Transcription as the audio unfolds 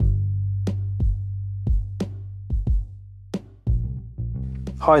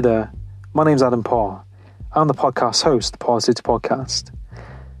Hi there, my name's Adam Parr. I'm the podcast host of the Parrsitivity Podcast.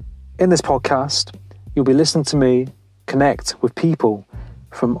 In this podcast, you'll be listening to me connect with people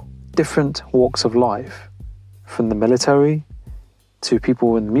from different walks of life, from the military to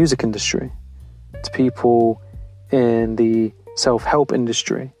people in the music industry, to people in the self-help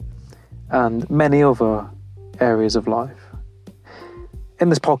industry, and many other areas of life. In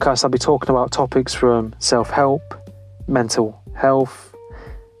this podcast, I'll be talking about topics from self-help, mental health,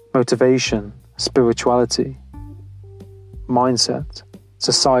 motivation, spirituality, mindset,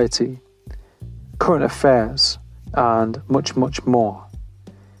 society, current affairs, and much, much more.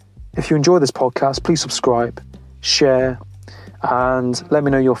 If you enjoy this podcast, please subscribe, share, and let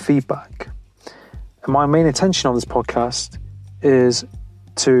me know your feedback. And my main intention on this podcast is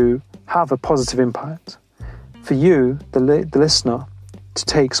to have a positive impact. For you, the listener, to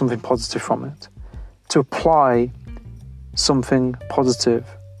take something positive from it, to apply something positive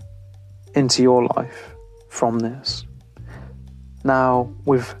into your life from this. Now,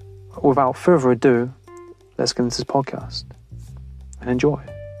 without further ado, let's get into this podcast and enjoy.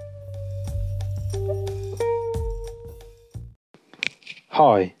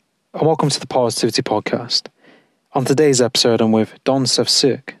 Hi, and welcome to the Parrsitivity Podcast. On today's episode, I'm with Don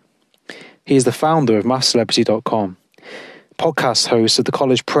Sevcik. He is the founder of mathcelebrity.com, podcast host of the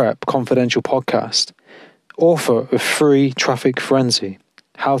College Prep Confidential podcast, author of Free Traffic Frenzy,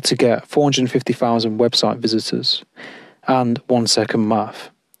 How to Get 450,000 Website Visitors, and 1 Second Math.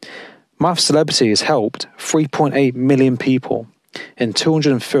 Math Celebrity has helped 3.8 million people in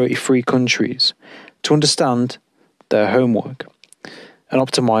 233 countries to understand their homework and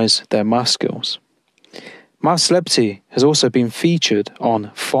optimize their math skills. Math Celebrity has also been featured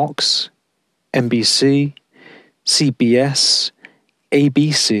on Fox, NBC, CBS,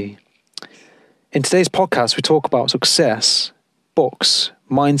 ABC. In today's podcast, we talk about success, books,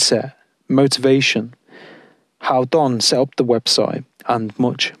 mindset, motivation, how Don set up the website, and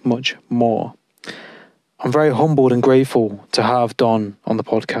much, much more. I'm very humbled and grateful to have Don on the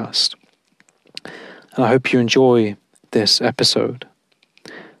podcast, and I hope you enjoy this episode.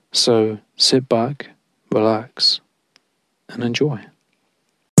 So sit back, relax, and enjoy.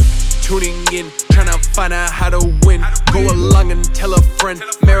 Tuning in, trying to find out how to win. Go along and tell a friend.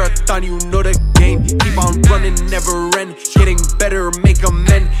 Marathon, you know the game. Keep on running, never end. Getting better, make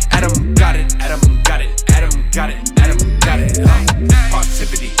amend. Adam got it, Adam got it, Adam got it, Adam got it.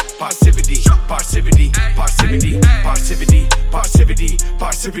 Parrsitivity, Parrsitivity, Parrsitivity, Parrsitivity, Parrsitivity, Parrsitivity,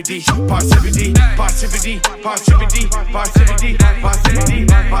 Parrsitivity, Parrsitivity, Parrsitivity, Parrsitivity, Parrsitivity, Parrsitivity,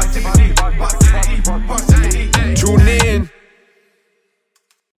 Parrsitivity, Parrsitivity, Parrsitivity. Tune in.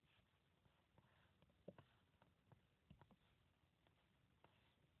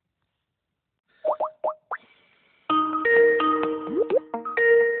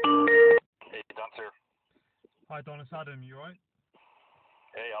 Hi Don, it's Adam, you right?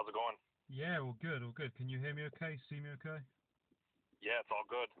 Hey, how's it going? Yeah, all good, all good. Can you hear me okay? See me okay? Yeah, it's all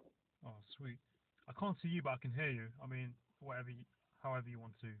good. Oh, sweet. I can't see you, but I can hear you. I mean, however you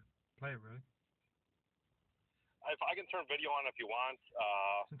want to play it, really. If I can turn video on if you want.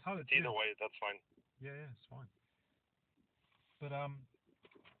 Either way, that's fine. Yeah, it's fine. But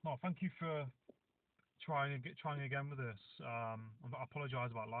no, thank you for trying again with this. I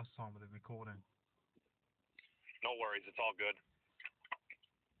apologise about last time with the recording. No worries, it's all good.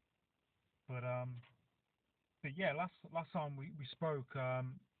 But yeah, last time we spoke, I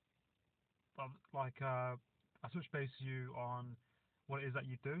touched base with you on what it is that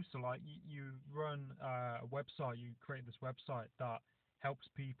you do. So like you run a website, you create this website that helps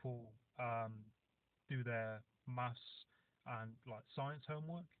people do their maths and like science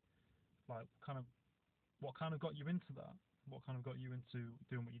homework. Like what kind of got you into that? What kind of got you into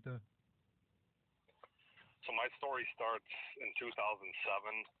doing what you do? So my story starts in 2007,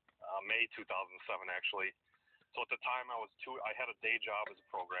 May 2007 actually. So at the time I had a day job as a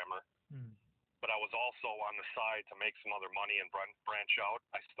programmer, but I was also on the side to make some other money and branch out.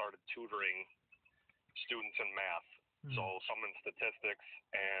 I started tutoring students in math, so some in statistics,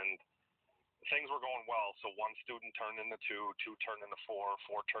 and things were going well. So one student turned into two turned into four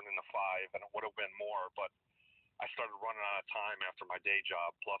turned into five, and it would have been more, but I started running out of time after my day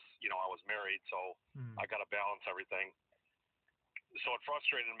job. Plus, I was married, so I got to balance everything. So it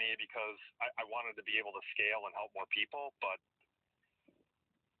frustrated me because I wanted to be able to scale and help more people, but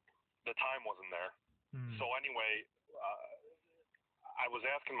the time wasn't there. So anyway, I was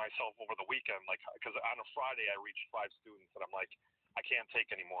asking myself over the weekend, because on a Friday I reached 5 students, and I'm like, I can't take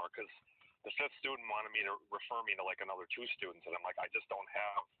anymore, because the 5th student wanted me to refer me to another 2 students, and I'm like, I just don't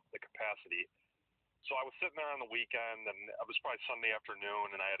have the capacity. So I was sitting there on the weekend, and it was probably Sunday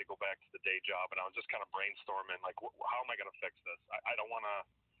afternoon, and I had to go back to the day job, and I was just kind of brainstorming, like, how am I going to fix this? I don't want to.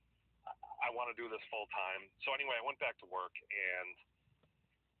 I want to do this full time. So anyway, I went back to work, and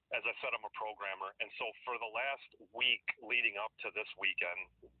as I said, I'm a programmer, and so for the last week leading up to this weekend,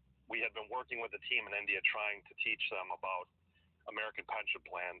 we had been working with a team in India trying to teach them about American pension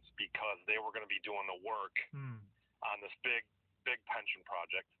plans because they were going to be doing the work on this big pension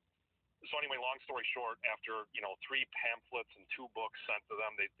project. So anyway, long story short, after 3 pamphlets and 2 books sent to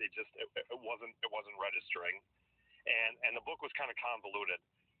them, they just it wasn't registering, and the book was kind of convoluted.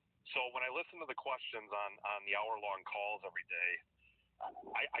 So when I listened to the questions on the hour-long calls every day,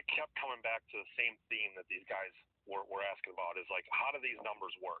 I kept coming back to the same theme that these guys were asking about, is like, how do these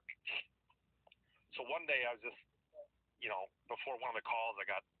numbers work? So one day I was just, before one of the calls, I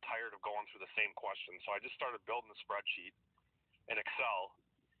got tired of going through the same questions, so I just started building a spreadsheet in Excel.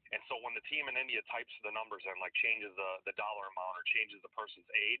 And so when the team in India types the numbers in, like changes the dollar amount or changes the person's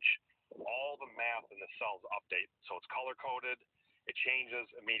age, all the math in the cells update. So it's color-coded. It changes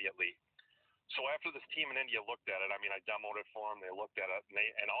immediately. So after this team in India looked at it, I demoed it for them. They looked at it,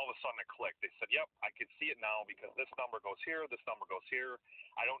 and all of a sudden it clicked. They said, yep, I can see it now because this number goes here, this number goes here.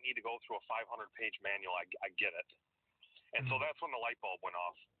 I don't need to go through a 500-page manual. I get it. And so that's when the light bulb went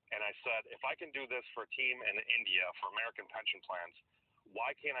off. And I said, if I can do this for a team in India for American pension plans,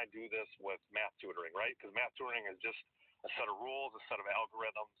 why can't I do this with math tutoring, right? Because math tutoring is just a set of rules, a set of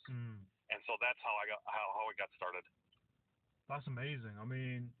algorithms, and so that's how it got started. That's amazing. I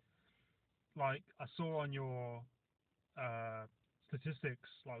mean, like I saw on your statistics,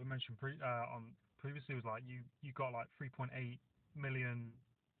 like we mentioned previously, was like you got like 3.8 million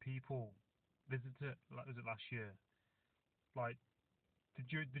people visited. Like, was it last year? Like,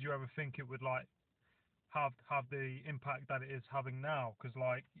 did you ever think it would like have the impact that it is having now? Because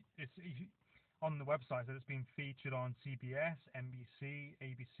like it's on the website that it's been featured on CBS, NBC,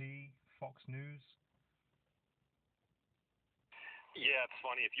 ABC, Fox News. Yeah, it's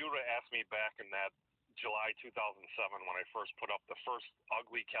funny. If you would have asked me back in that July 2007 when I first put up the first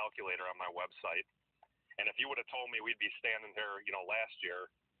ugly calculator on my website, and if you would have told me we'd be standing there, last year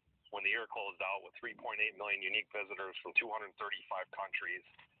when the year closed out with 3.8 million unique visitors from 235 countries,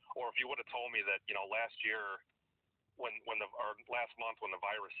 or if you would have told me that, last year, or last month when the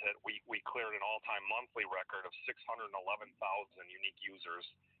virus hit, we cleared an all-time monthly record of 611,000 unique users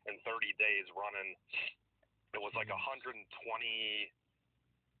in 30 days running. It was like 120.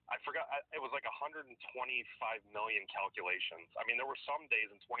 I forgot. It was like 125 million calculations. I mean, there were some days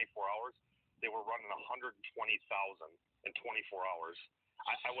in 24 hours they were running 120,000 in 24 hours.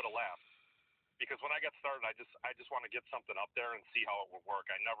 I would have laughed. Because when I got started, I just want to get something up there and see how it would work.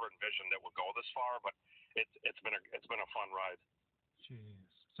 I never envisioned it would go this far, but it's been a fun ride. Jeez.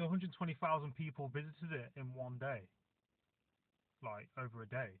 So 120,000 people visited it in one day, like over a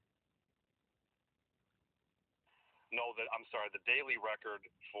day. No, I'm sorry. The daily record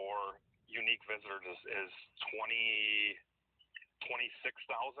for unique visitors is 26,000,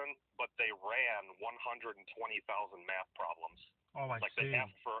 but they ran 120,000 math problems. Oh, I see. They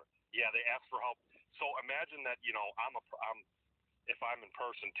asked for help. So imagine that, if I'm in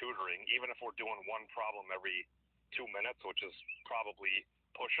person tutoring, even if we're doing one problem every 2 minutes, which is probably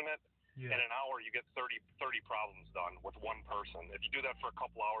pushing it, in an hour you get 30 problems done with one person. If you do that for a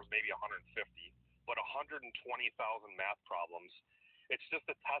couple hours, maybe 150, but 120,000 math problems. It's just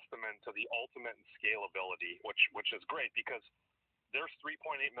a testament to the ultimate in scalability, which is great because there's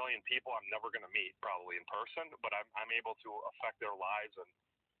 3.8 million people I'm never going to meet probably in person, but I'm able to affect their lives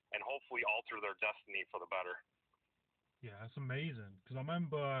and hopefully alter their destiny for the better. Yeah, that's amazing. Because I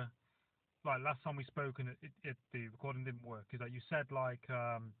remember, like last time we spoke and the recording didn't work, is that you said like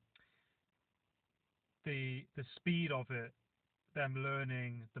the speed of it, them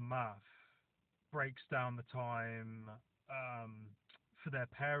learning the math, breaks down the time for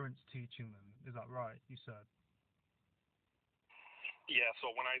their parents teaching them. Is that right? You said. Yeah.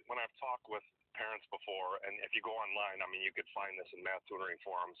 So when I've talked with parents before, and if you go online, I mean, you could find this in math tutoring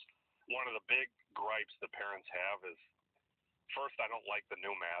forums. One of the big gripes the parents have is, first, I don't like the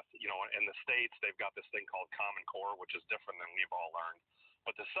new math. In the States, they've got this thing called Common Core, which is different than we've all learned.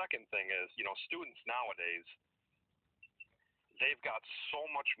 But the second thing is, students nowadays, they've got so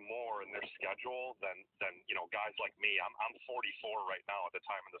much more in their schedule than guys like me. I'm 44 right now at the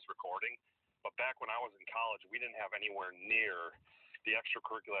time of this recording, but back when I was in college, we didn't have anywhere near the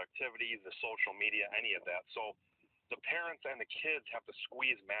extracurricular activities, the social media, any of that. So the parents and the kids have to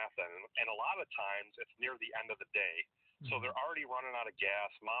squeeze math in, and a lot of times it's near the end of the day. So they're already running out of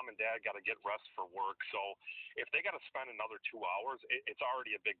gas. Mom and dad got to get rest for work. So if they got to spend another 2 hours, it's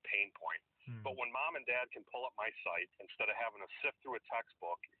already a big pain point. But when mom and dad can pull up my site instead of having to sift through a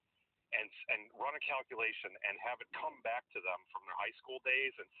textbook and run a calculation and have it come back to them from their high school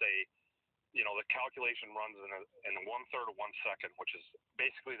days and say, you know, the calculation runs in 1/3 of 1 second, which is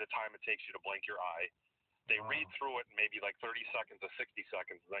basically the time it takes you to blink your eye. They read through it in maybe like 30 seconds to 60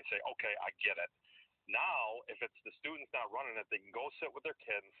 seconds, and they say, okay, I get it. Now, if it's the student's not running it, they can go sit with their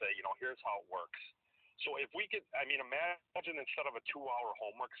kid and say, you know, here's how it works. So if we could, I mean, imagine instead of a 2-hour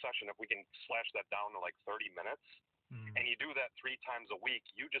homework session, if we can slash that down to like 30 minutes, and you do that 3 times a week,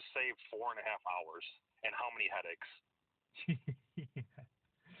 you just save 4.5 hours. And how many headaches?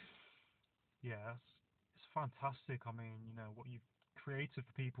 Yeah, it's fantastic. I mean, you know, what you've created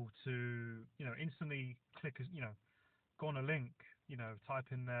for people to, you know, instantly click, you know, go on a link, you know,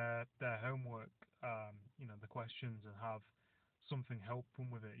 type in their homework, you know, the questions, and have something help them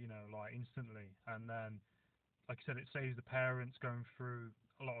with it, you know, like instantly. And then, like you said, it saves the parents going through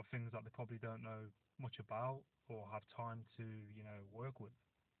a lot of things that they probably don't know much about or have time to, you know, work with.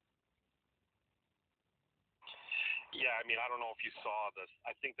 Yeah, I mean, I don't know if you saw this.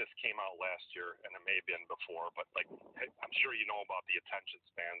 I think this came out last year, and it may have been before, but like, I'm sure you know about the attention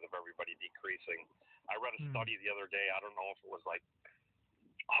spans of everybody decreasing. I read a study the other day. I don't know if it was like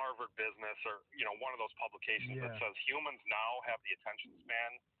Harvard Business or, you know, one of those publications that says humans now have the attention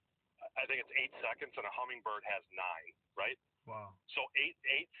span. I think it's 8 seconds, and a hummingbird has 9, right? Wow. So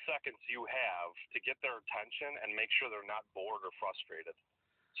 8 seconds you have to get their attention and make sure they're not bored or frustrated.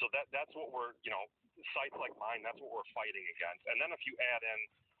 So that's what we're, you know, sites like mine, that's what we're fighting against. And then if you add in,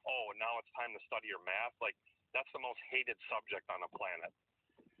 oh, now it's time to study your math, like that's the most hated subject on the planet.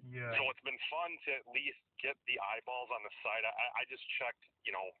 Yeah. So it's been fun to at least get the eyeballs on the site. I just checked,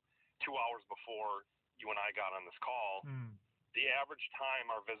 you know, 2 hours before you and I got on this call. The average time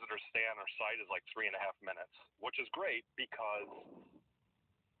our visitors stay on our site is like 3.5 minutes, which is great because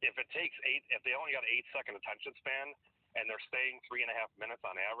if they only got 8-second attention span and they're staying 3.5 minutes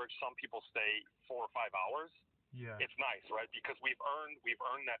on average, some people stay 4 or 5 hours. Yeah. It's nice, right? Because we've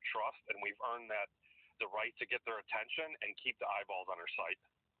earned that trust, and we've earned the right to get their attention and keep the eyeballs on our site.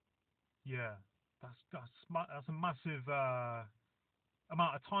 Yeah, that's a massive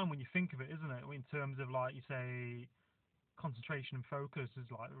amount of time when you think of it, isn't it? In terms of, like you say, concentration and focus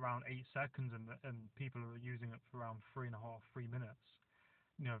is like around 8 seconds, and people are using it for around 3.5, 3 minutes.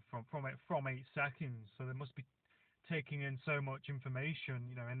 You know, from 8 seconds. So they must be taking in so much information,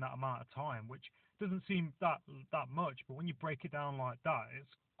 you know, in that amount of time, which doesn't seem that much. But when you break it down like that,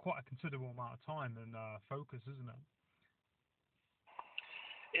 it's quite a considerable amount of time and focus, isn't it?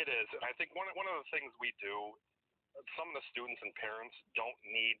 It is, and I think one of the things we do, some of the students and parents don't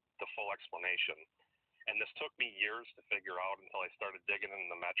need the full explanation. And this took me years to figure out until I started digging into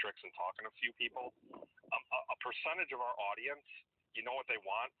the metrics and talking to a few people. A percentage of our audience, you know what they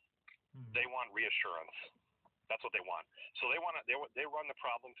want? They want reassurance. That's what they want. So they run the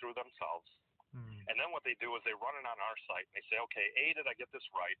problem through themselves. And then what they do is they run it on our site, and they say, okay, A, did I get this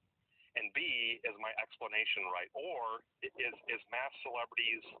right? And B, is my explanation right? Or is Math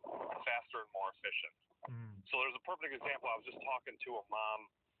Celebrities faster and more efficient? So there's a perfect example. I was just talking to a mom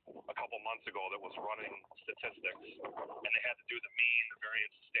a couple months ago that was running statistics, and they had to do the mean, the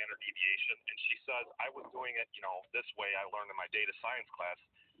variance, the standard deviation. And she says, I was doing it, you know, this way I learned in my data science class.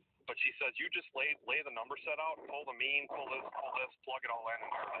 But she says, you just lay the number set out, pull the mean, pull this, plug it all in,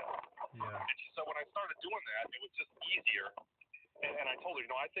 and you're in. Yeah. And she said, when I started doing that, it was just easier. And I told her,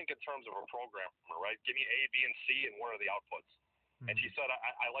 you know, I think in terms of a programmer, right? Give me A, B, and C, and what are the outputs? And she said,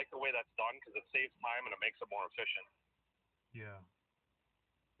 I like the way that's done because it saves time and it makes it more efficient. Yeah.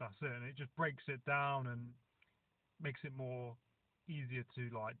 That's it. And it just breaks it down and makes it more easier to,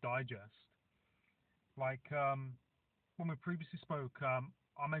 like, digest. Like, when we previously spoke,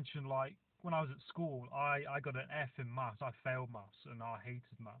 I mentioned, like, when I was at school, I got an F in maths. I failed maths, and I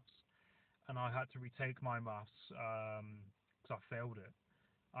hated maths. And I had to retake my maths because I failed it.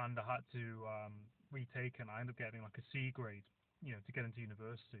 And I had to retake it, and I ended up getting, like, a C grade, you know, to get into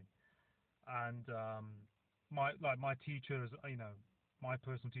university. And my teachers, you know, my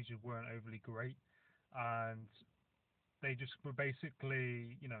personal teachers weren't overly great. And they just were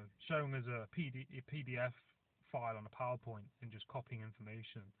basically, you know, showing us a PDF file on a PowerPoint and just copying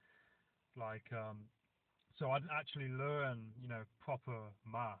information. Like, so I didn't actually learn, you know, proper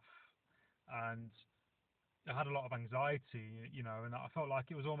math, and I had a lot of anxiety, you know, and I felt like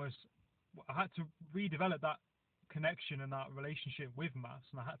it was almost, I had to redevelop that connection and that relationship with maths,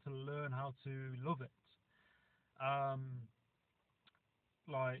 and I had to learn how to love it.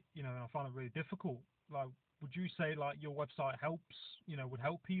 Like, you know, and I found it really difficult, like, would you say like your website helps, would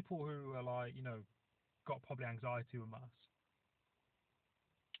help people who are like, got probably anxiety with maths?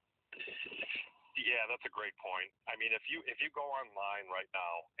 Yeah, that's a great point. I mean, if you go online right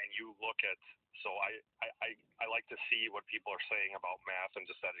now and you look at, so I like to see what people are saying about math and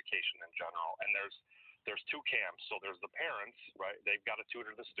just education in general. And there's two camps. So there's the parents, right? They've got to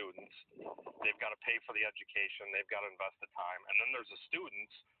tutor the students. They've got to pay for the education. They've got to invest the time. And then there's the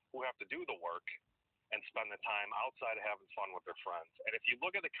students who have to do the work and spend the time outside of having fun with their friends. And if you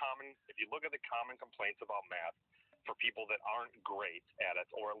look at the common complaints about math for people that aren't great at it,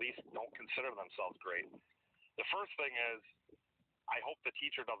 or at least don't consider themselves great, the first thing is, I hope the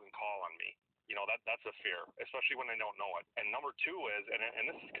teacher doesn't call on me. That's a fear, especially when they don't know it. And number two is,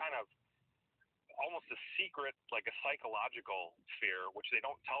 and this is kind of almost a secret, like a psychological fear, which they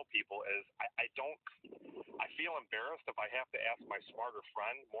don't tell people, is I feel embarrassed if I have to ask my smarter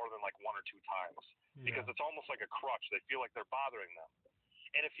friend more than like one or two times, because it's almost like a crutch. They feel like they're bothering them.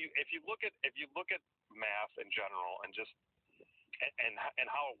 And if you look at math in general and just and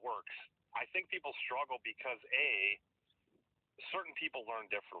how it works, I think people struggle because certain people learn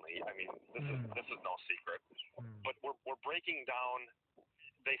differently. I mean, this is no secret, but we're breaking down.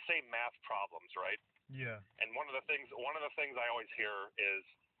 They say math problems, right? Yeah. And one of the things I always hear is,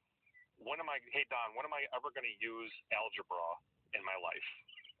 hey Don, when am I ever going to use algebra in my life?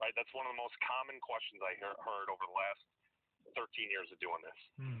 Right? That's one of the most common questions I heard over the last 13 years of doing this.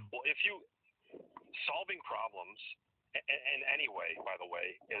 Well, if you solving problems in any way, by the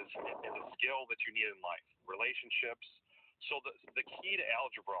way, is a skill that you need in life. Relationships. So the key to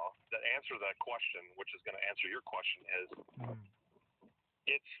algebra that answers that question, which is going to answer your question, is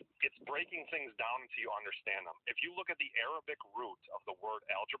it's breaking things down until you understand them. If you look at the Arabic root of the word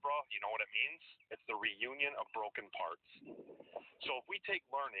algebra, you know what it means? It's the reunion of broken parts. So if we take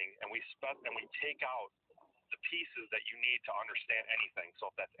learning and we take out the pieces that you need to understand anything.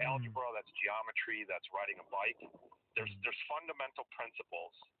 So if that's algebra, that's geometry, that's riding a bike, there's fundamental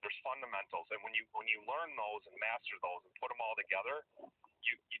principles. There's fundamentals. And when you learn those and master those and put them all together,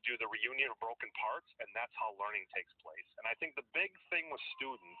 you do the reunion of broken parts, and that's how learning takes place. And I think the big thing with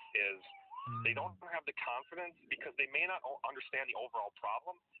students is they don't have the confidence because they may not understand the overall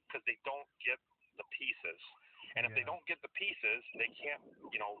problem because they don't get the pieces. And if they don't get the pieces, they can't,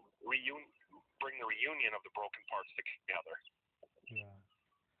 bring the reunion of the broken parts together. Yeah.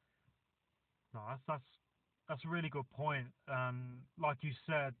 No, that's a really good point. Like you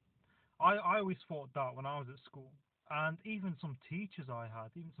said, I always thought that when I was at school, and even some teachers I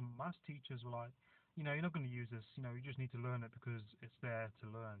had, even some maths teachers were like, you're not going to use this. You just need to learn it because it's there to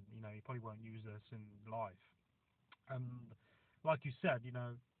learn. You probably won't use this in life. And like you said,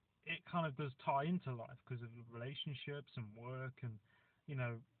 it kind of does tie into life because of relationships and work and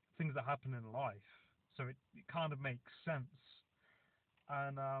things that happen in life. So it kind of makes sense.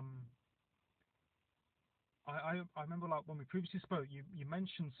 And I remember, like, when we previously spoke, you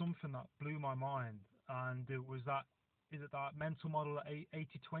mentioned something that blew my mind, and it was that mental model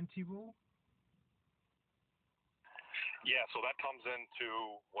 80-20 rule? Yeah, so that comes into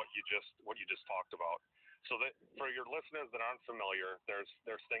what you just talked about. So that for your listeners that aren't familiar, there's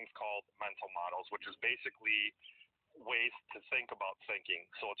things called mental models, which is basically ways to think about thinking.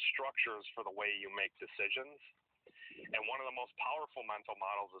 So it's structures for the way you make decisions. And one of the most powerful mental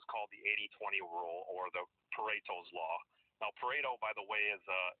models is called the 80-20 rule, or the Pareto's law. Now, Pareto, by the way, is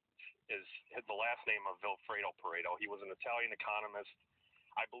the last name of Vilfredo Pareto. He was an Italian economist,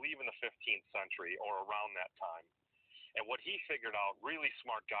 I believe in the 15th century or around that time. And what he figured out, really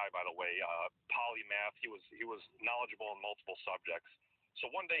smart guy, by the way, polymath. He was knowledgeable in multiple subjects. So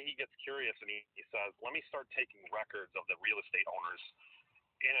one day he gets curious and he says, let me start taking records of the real estate owners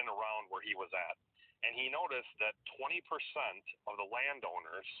in and around where he was at. And he noticed that 20% of the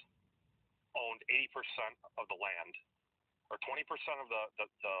landowners owned 80% of the land, or 20% of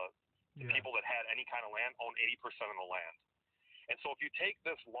the people that had any kind of land owned 80% of the land. And so if you take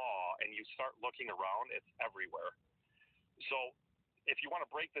this law and you start looking around, it's everywhere. So if you want to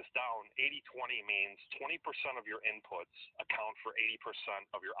break this down, 80-20 means 20% of your inputs account for 80%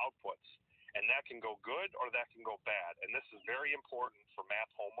 of your outputs. And that can go good or that can go bad. And this is very important for math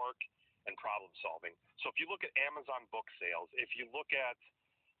homework and problem solving. So if you look at Amazon book sales, if you look at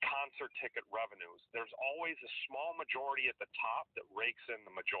concert ticket revenues, there's always a small majority at the top that rakes in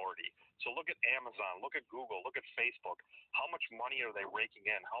the majority. So look at Amazon, look at Google, look at Facebook. How much money are they raking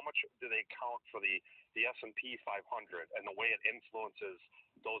in? How much do they count for the S&P 500 and the way it influences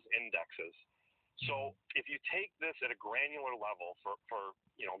those indexes? So if you take this at a granular level for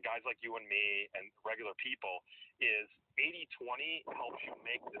guys like you and me and regular people, is 80-20 helps you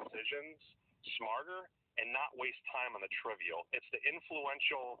make decisions smarter and not waste time on the trivial. It's the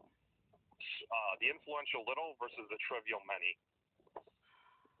influential little versus the trivial many.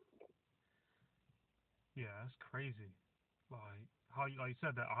 Yeah, that's crazy. Like you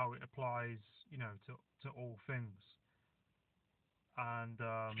said that, how it applies, to all things. And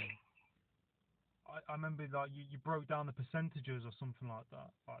I remember like you broke down the percentages or something like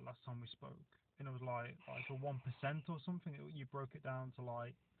that, like last time we spoke, and it was like for 1% or something. You broke it down to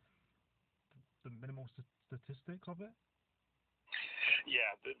like the minimal statistics of it.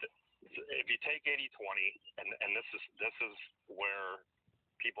 Yeah, if you take 80-20, and this is where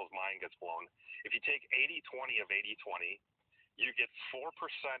people's mind gets blown. If you take 80-20 of 80-20, you get 4%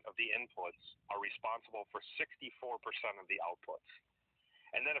 of the inputs are responsible for 64% of the outputs.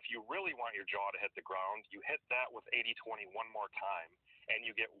 And then if you really want your jaw to hit the ground, you hit that with 80-20 one more time, and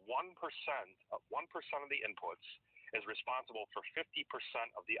you get 1% of the inputs is responsible for 50%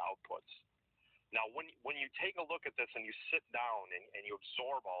 of the outputs. Now, when you take a look at this and you sit down and you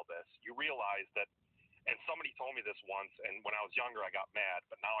absorb all this, you realize that, and somebody told me this once, and when I was younger I got mad,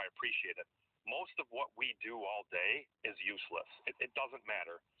 but now I appreciate it. Most of what we do all day is useless. It doesn't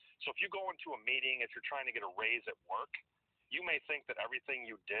matter. So if you go into a meeting, if you're trying to get a raise at work, you may think that everything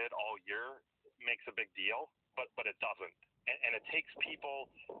you did all year makes a big deal, but it doesn't. And it takes people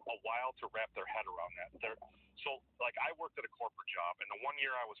a while to wrap their head around that. So like I worked at a corporate job, and the 1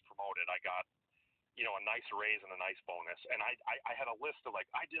 year I was promoted, I got a nice raise and a nice bonus. And I had a list of like,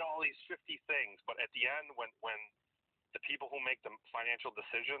 I did all these 50 things, but at the end, when the people who make the financial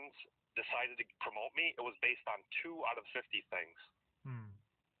decisions decided to promote me, it was based on 2 out of 50 things.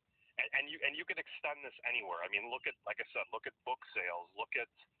 And you can extend this anywhere. I mean, look at book sales, look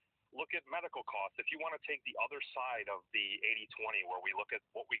at medical costs. If you want to take the other side of the 80-20, where we look at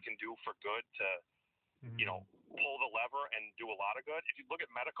what we can do for good to pull the lever and do a lot of good. If you look at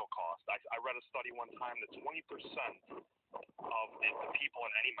medical costs, I read a study one time that 20% of the people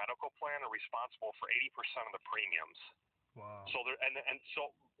in any medical plan are responsible for 80% of the premiums. Wow. So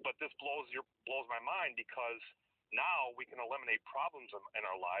but this blows my mind, because now we can eliminate problems in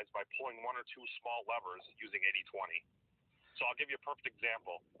our lives by pulling 1 or 2 small levers using 80-20. So I'll give you a perfect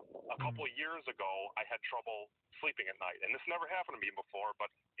example. A couple of years ago, I had trouble sleeping at night, and this never happened to me before.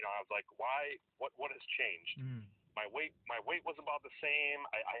 But I was like, why? What has changed? My weight was about the same.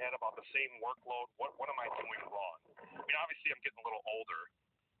 I had about the same workload. What am I doing wrong? I mean, obviously, I'm getting a little older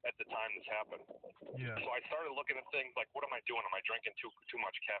at the time this happened. Yeah. So I started looking at things like, what am I doing? Am I drinking too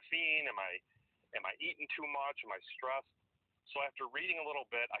much caffeine? Am I eating too much? Am I stressed? So after reading a little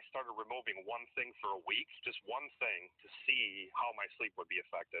bit, I started removing one thing for a week, just one thing, to see how my sleep would be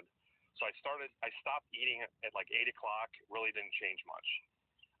affected. So I stopped eating at like 8 o'clock. Really didn't change much.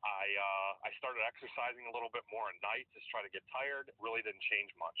 I started exercising a little bit more at night, just try to get tired. Really didn't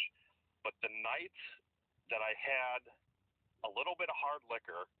change much. But the nights that I had a little bit of hard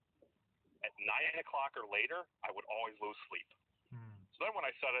liquor at 9 o'clock or later, I would always lose sleep. So then what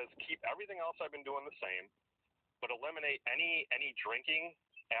I said is keep everything else I've been doing the same, but eliminate any drinking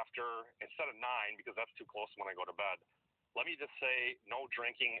after, instead of 9, because that's too close when I go to bed. Let me just say no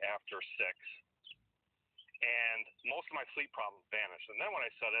drinking after 6. And most of my sleep problems vanished. And then what I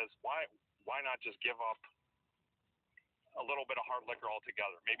said is, why not just give up a little bit of hard liquor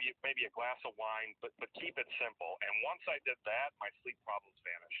altogether? Maybe a glass of wine, but keep it simple. And once I did that, my sleep problems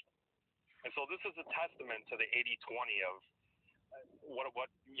vanished. And so this is a testament to the 80-20 of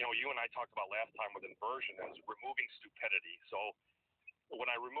what you and I talked about last time with inversion, is removing stupidity. So when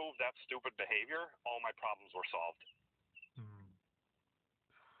I removed that stupid behavior, all my problems were solved.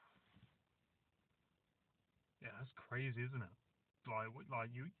 Yeah, that's crazy, isn't it?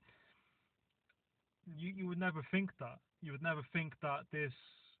 Like you would never think that. You would never think that this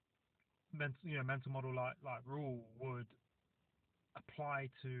mental model like rule would apply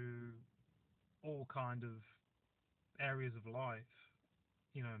to all kind of areas of life,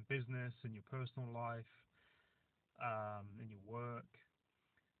 in business, in your personal life, in your work,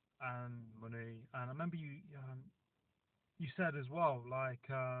 and money. And I remember you said as well, like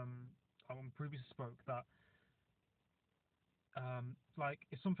when we previously spoke, that like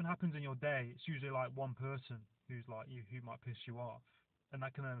if something happens in your day, it's usually like one person who's like you, who might piss you off, and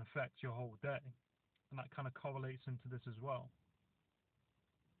that can then affect your whole day, and that kind of correlates into this as well.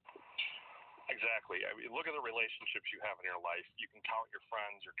 Exactly. I mean, look at the relationships you have in your life. You can count your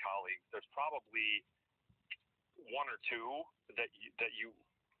friends, your colleagues. There's probably 1 or 2 that you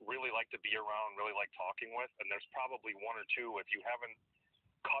really like to be around, really like talking with, and there's probably 1 or 2, if you haven't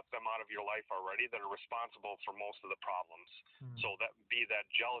cut them out of your life already, that are responsible for most of the problems. So that be that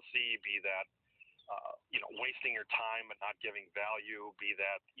jealousy, be that wasting your time but not giving value, be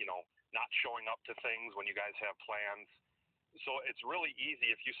that, not showing up to things when you guys have plans. So it's really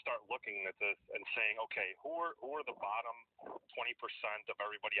easy if you start looking at this and saying, okay, who are the bottom 20% of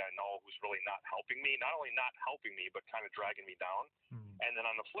everybody I know who's really not helping me, not only not helping me, but kind of dragging me down. And then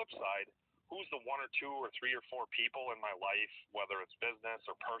on the flip side, who's the 1 or 2 or 3 or 4 people in my life, whether it's business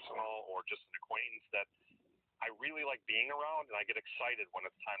or personal or just an acquaintance, that I really like being around and I get excited when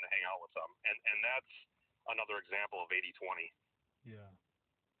it's time to hang out with them. And that's another example of 80-20. Yeah.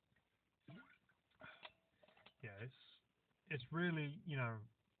 Yeah, it's really,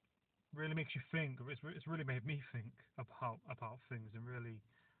 really makes you think. It's really made me think about things, and really,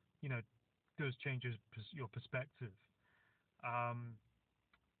 does change your perspective. I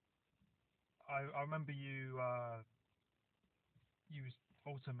remember you was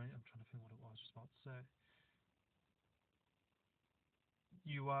also, I'm trying to think what it was I was about to say.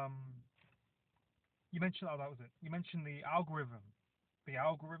 You mentioned, that was it. You mentioned the algorithm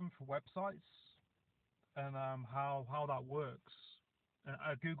for websites, and how that works. And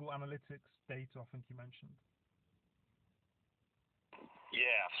Google Analytics data, I think you mentioned.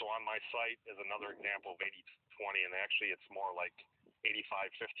 Yeah, so on my site is another example of 80-20, and actually it's more like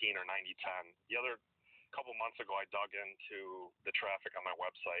 85-15 or 90-10. The other couple months ago, I dug into the traffic on my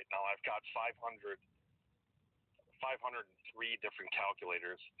website. Now I've got 503 different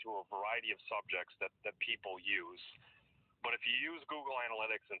calculators through a variety of subjects that people use. But if you use Google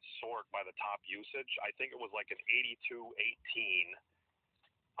Analytics and sort by the top usage, I think it was like an 82-18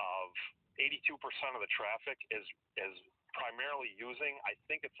 of 82% of the traffic is primarily using, I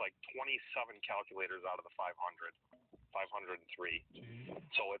think it's like 27 calculators out of the 503.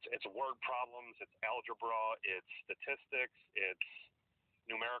 So it's word problems, it's algebra, it's statistics, it's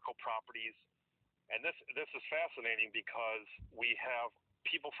numerical properties. And this is fascinating because we have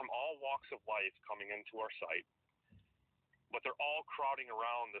people from all walks of life coming into our site, but they're all crowding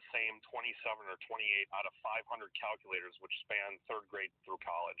around the same 27 or 28 out of 500 calculators, which span 3rd grade through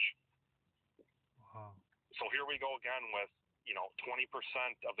college. Wow. So here we go again with, 20%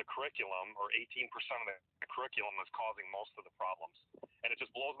 of the curriculum or 18% of the curriculum is causing most of the problems. And it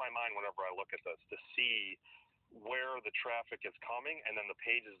just blows my mind whenever I look at this to see where the traffic is coming and then the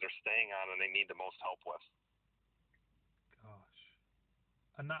pages they're staying on and they need the most help with. Gosh.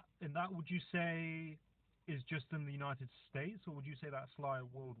 And that would you say is just in the United States, or would you say that's like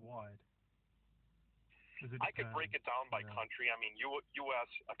worldwide? I could break it down by country. I mean,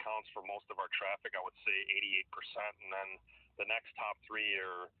 U.S. accounts for most of our traffic, I would say 88%, and then the next top 3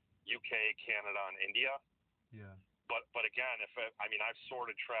 are UK, Canada, and India. Yeah. But again, I've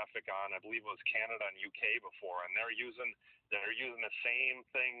sorted traffic on, I believe it was Canada and UK before, and they're using the same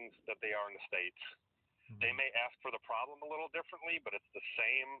things that they are in the States. Mm-hmm. They may ask for the problem a little differently, but it's the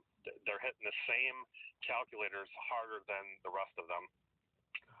same. They're hitting the same calculators harder than the rest of them.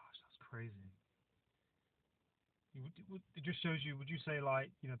 Gosh, that's crazy. It just shows you. Would you say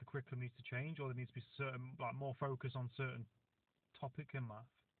the curriculum needs to change, or there needs to be certain more focus on certain topic in math?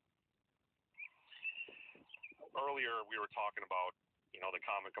 Earlier we were talking about the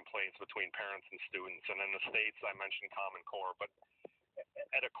common complaints between parents and students, and in the States I mentioned Common Core, but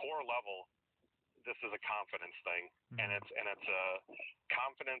at a core level, this is a confidence thing, and it's a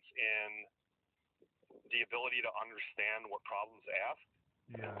confidence in the ability to understand what problems ask.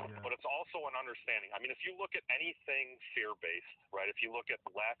 Yeah. But it's also an understanding. I mean, if you look at anything fear-based, right? If you look at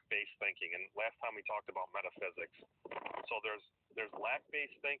lack-based thinking, and last time we talked about metaphysics, so there's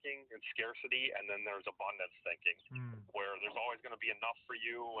lack-based thinking and scarcity, and then there's abundance thinking, where there's always going to be enough for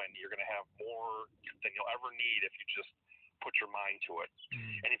you, and you're going to have more than you'll ever need if you just put your mind to it.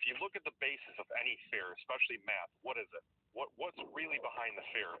 And if you look at the basis of any fear, especially math, what is it? What's really behind the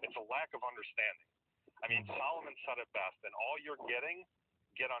fear? It's a lack of understanding. I mean, Solomon said it best, and all you're getting,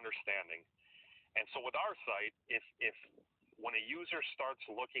 get understanding. And so with our site, if when a user starts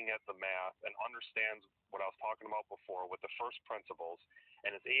looking at the math and understands what I was talking about before with the first principles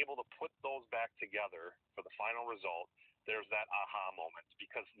and is able to put those back together for the final result, there's that aha moment,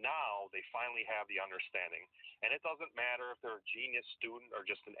 because now they finally have the understanding. And it doesn't matter if they're a genius student or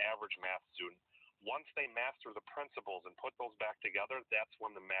just an average math student. Once they master the principles and put those back together, that's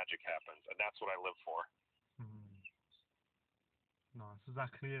when the magic happens, and that's what I live for. No, that's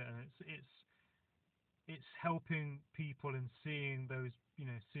exactly it, and it's helping people and seeing those,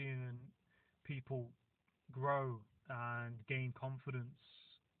 seeing people grow and gain confidence,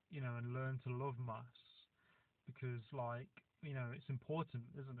 and learn to love maths, because it's important,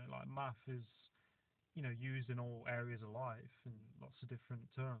 isn't it? Like math is, used in all areas of life in lots of different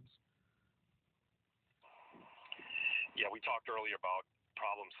terms. Yeah, we talked earlier about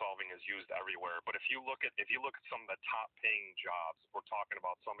problem solving is used everywhere. But if you look at some of the top paying jobs, we're talking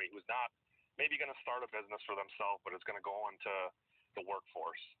about somebody who's not maybe going to start a business for themselves, but is going to go into the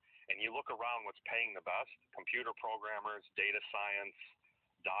workforce. And you look around, what's paying the best? Computer programmers, data science,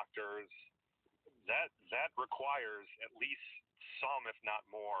 doctors. That requires at least some, if not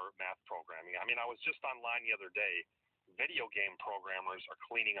more, math programming. I mean, I was just online the other day. Video game programmers are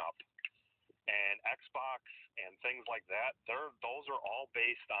cleaning up, and Xbox and things like that. Those are all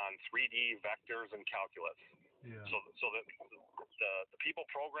based on 3D vectors and calculus. Yeah. So that the people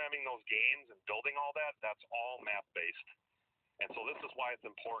programming those games and building all that, that's all math based. And so this is why it's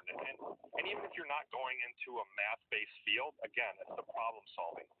important. And even if you're not going into a math-based field, again, it's the problem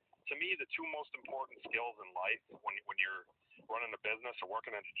solving. To me, the two most important skills in life when you're running a business or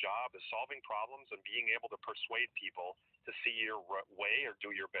working at a job is solving problems and being able to persuade people to see your way or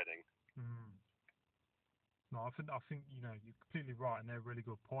do your bidding. Mm. No, I think you're completely right, and they're really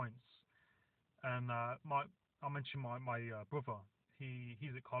good points. And I mentioned my brother.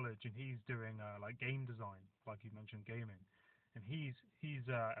 He's at college and he's doing like game design, like you mentioned, gaming. And he's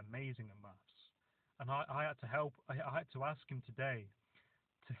amazing at maths, and I had to ask him today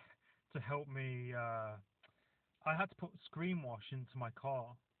to help me. I had to put screen wash into my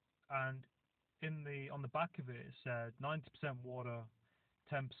car, and on the back of it said 90% water,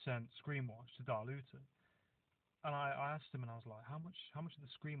 10% screen wash to dilute it. And I asked him, and I was like, how much of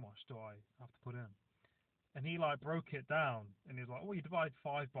the screen wash do I have to put in? And he like broke it down, and he was like, well, you divide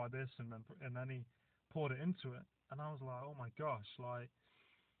 5 by this, and then he poured it into it. And I was like, oh my gosh, like,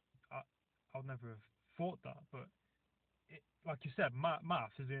 I would never have thought that. But like you said,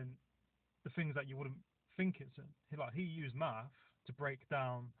 math is in the things that you wouldn't think it's in. He used math to break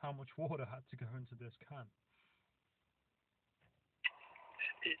down how much water had to go into this can.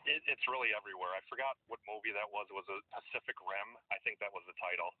 It's really everywhere. I forgot what movie that was. It was a Pacific Rim. I think that was the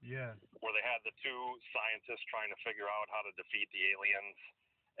title. Yeah. Where they had the two scientists trying to figure out how to defeat the aliens.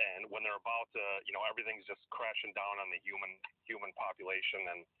 And when they're about to, everything's just crashing down on the human population,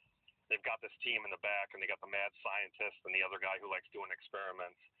 and they've got this team in the back, and they got the mad scientist and the other guy who likes doing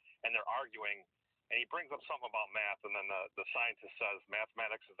experiments, and they're arguing, and he brings up something about math, and then the scientist says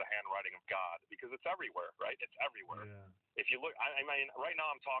mathematics is the handwriting of God, because it's everywhere, right? It's everywhere. Yeah. If you look, I mean, right now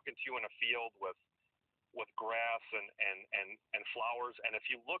I'm talking to you in a field with grass and flowers, and if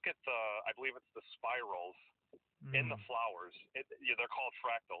you look at I believe it's the spirals in the flowers, they're called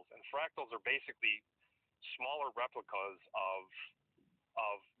fractals, and fractals are basically smaller replicas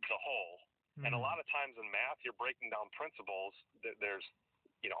of the whole. And a lot of times in math, you're breaking down principles. There's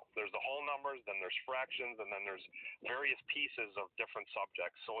the whole numbers, then there's fractions, and then there's various pieces of different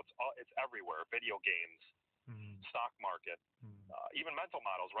subjects. So it's everywhere. Video games, stock market, even mental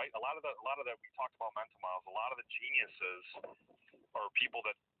models, right? A lot of that we talked about mental models. A lot of the geniuses or people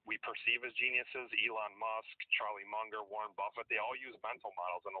that we perceive as geniuses, Elon Musk, Charlie Munger, Warren Buffett, they all use mental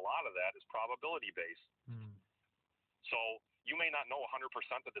models, and a lot of that is probability based. So you may not know 100%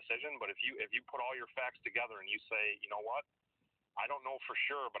 the decision, but if you put all your facts together and you say, you know what, I don't know for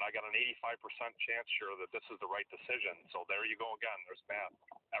sure, but I got an 85% chance sure that this is the right decision. So there you go again. There's math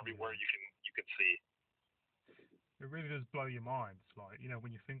everywhere you can see. It really does blow your mind. Like,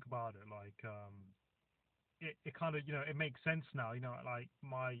 when you think about it, like it kind of, it makes sense now, like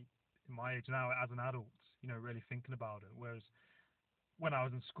my age now as an adult, really thinking about it. Whereas when I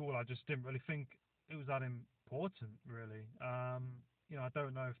was in school, I just didn't really think it was that important, really. I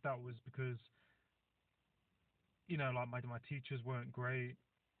don't know if that was because, like my teachers weren't great.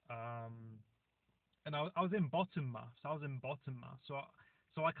 And I was in bottom maths.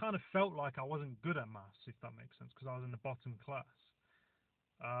 So I kind of felt like I wasn't good at maths, if that makes sense, because I was in the bottom class.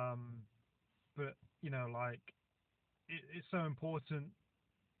 But like it's so important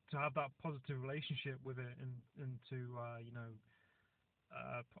to have that positive relationship with it and to I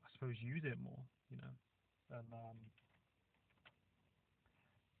suppose use it more, and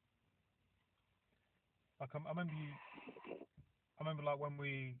like I remember like when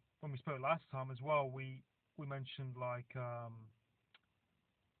we spoke last time as well, we mentioned like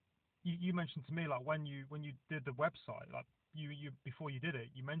you mentioned to me like when you did the website, like you before you did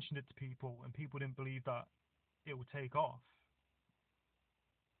it, you mentioned it to people, and people didn't believe that it would take off.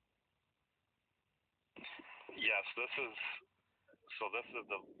 Yes, this is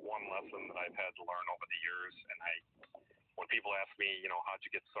the one lesson that I've had to learn over the years. And when people ask me, how'd you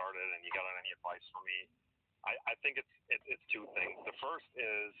get started, and you got any advice for me, I think it's two things. The first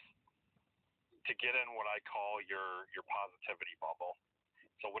is to get in what I call your positivity bubble.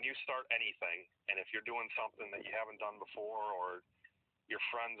 So when you start anything, and if you're doing something that you haven't done before, or your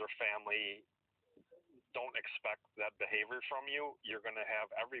friends or family, don't expect that behavior from you, you're going to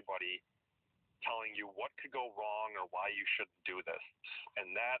have everybody telling you what could go wrong or why you shouldn't do this.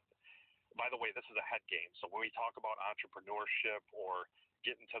 And that, by the way, this is a head game. So when we talk about entrepreneurship or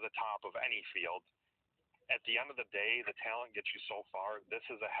getting to the top of any field, at the end of the day, the talent gets you so far. This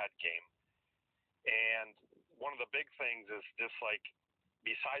is a head game. And one of the big things is just like,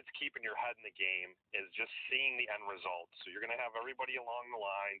 besides keeping your head in the game, is just seeing the end result. So you're going to have everybody along the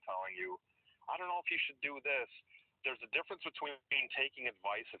line telling you, I don't know if you should do this. There's a difference between taking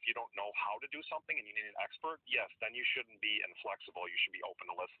advice if you don't know how to do something and you need an expert. Yes, then you shouldn't be inflexible. You should be open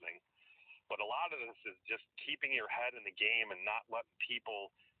to listening. But a lot of this is just keeping your head in the game and not letting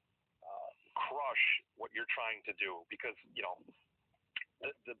people crush what you're trying to do, because, you know,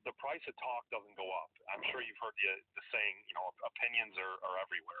 the price of talk doesn't go up. I'm sure you've heard the saying, you know, opinions are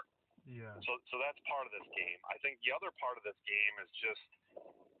everywhere. Yeah. So that's part of this game. I think the other part of this game is just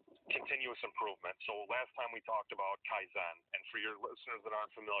continuous improvement. So last time we talked about Kaizen, and for your listeners that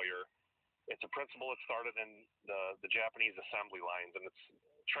aren't familiar, it's a principle that started in the Japanese assembly lines, and it's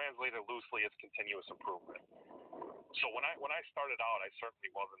translated loosely as continuous improvement. So when I started out, I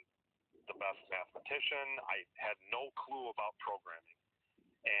certainly wasn't the best mathematician. I had no clue about programming.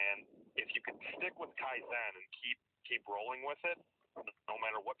 And if you can stick with Kaizen and keep rolling with it, no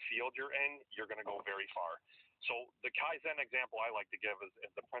matter what field you're in, you're going to go very far. So the Kaizen example I like to give is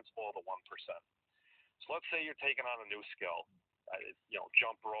the principle of the 1%. So let's say you're taking on a new skill, you know,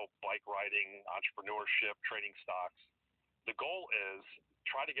 jump rope, bike riding, entrepreneurship, trading stocks. The goal is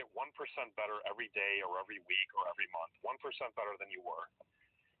try to get 1% better every day or every week or every month, 1% better than you were.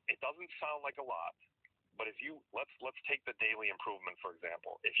 It doesn't sound like a lot, but if you let's take the daily improvement, for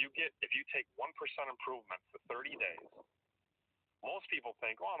example. If you take 1% improvement for 30 days, most people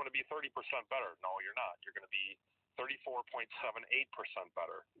think, oh, I'm going to be 30% better. No, you're not. You're going to be 34.78%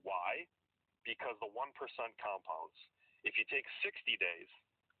 better. Why? Because the 1% compounds. If you take 60 days,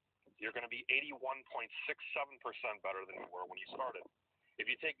 you're going to be 81.67% better than you were when you started. If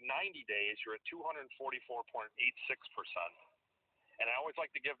you take 90 days, you're at 244.86%. And I always like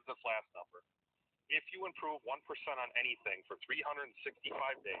to give this last number. If you improve 1% on anything for 365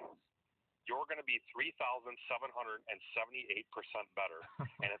 days, you're going to be 3,778% better.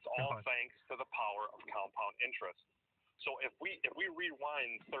 And it's all thanks to the power of compound interest. So if we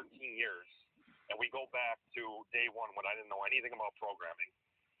rewind 13 years and we go back to day one when I didn't know anything about programming,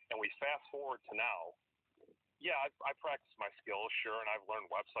 and we fast forward to now, yeah, I practice my skills, sure, and I've learned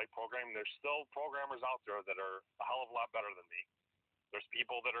website programming. There's still programmers out there that are a hell of a lot better than me. There's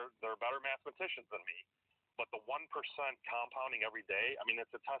people that are better mathematicians than me. But the 1% compounding every day, I mean,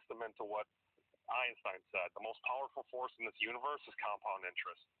 it's a testament to what Einstein said. The most powerful force in this universe is compound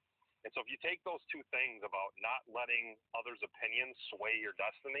interest. And so if you take those two things about not letting others' opinions sway your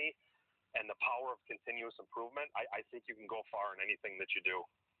destiny and the power of continuous improvement, I think you can go far in anything that you do.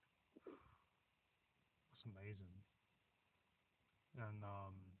 That's amazing. And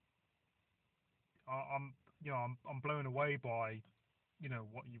I'm blown away by, you know,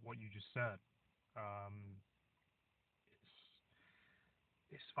 what you just said.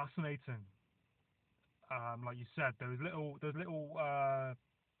 It's fascinating. Like you said, those little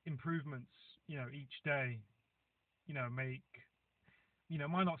improvements, you know, each day, you know, might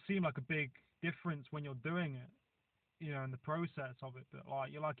not seem like a big difference when you're doing it, you know, in the process of it, but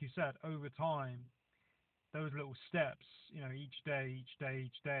like you said, over time, those little steps, you know, each day,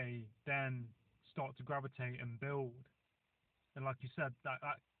 then start to gravitate and build. And like you said, that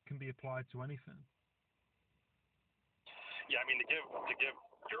can be applied to anything. Yeah, I mean, to give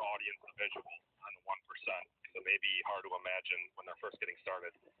your audience a visual on the 1%, because it may be hard to imagine when they're first getting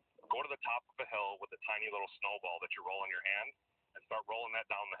started. Go to the top of a hill with a tiny little snowball that you roll in your hand and start rolling that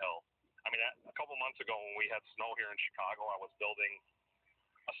down the hill. I mean, a couple months ago when we had snow here in Chicago, I was building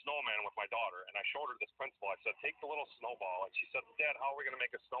a snowman with my daughter, and I showed her this principle. I said, take the little snowball, and she said, Dad, how are we going to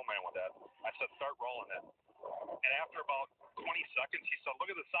make a snowman with that? I said, start rolling it. And after about 20 seconds, she said, look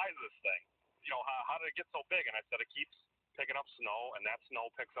at the size of this thing. You know, how did it get so big? And I said, it keeps picking up snow, and that snow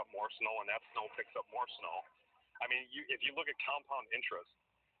picks up more snow, and that snow picks up more snow. I mean, if you look at compound interest,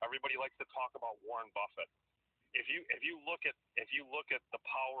 everybody likes to talk about Warren Buffett. If you look at the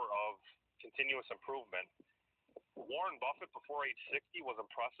power of continuous improvement, Warren Buffett before age 60 was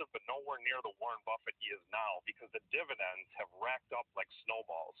impressive, but nowhere near the Warren Buffett he is now, because the dividends have racked up like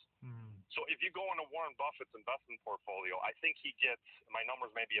snowballs. So if you go into Warren Buffett's investment portfolio, I think he gets, my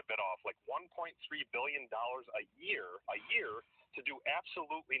numbers may be a bit off, like $1.3 billion a year to do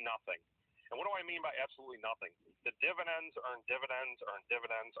absolutely nothing. And what do I mean by absolutely nothing? The dividends earn dividends, earn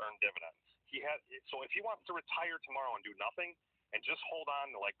dividends, earn dividends. So if he wants to retire tomorrow and do nothing and just hold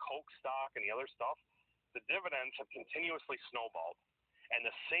on to like Coke stock and the other stuff, the dividends have continuously snowballed. And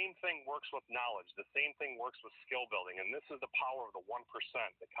the same thing works with knowledge. The same thing works with skill building. And this is the power of the 1%,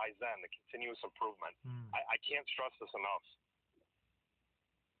 the Kaizen, the continuous improvement. I can't stress this enough.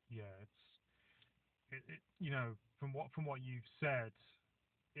 Yeah, from what you've said,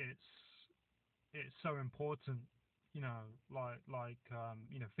 it's so important,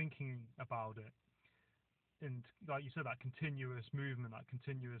 thinking about it. And like you said, that continuous movement, that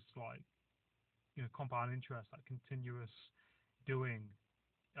continuous, compound interest, that continuous doing,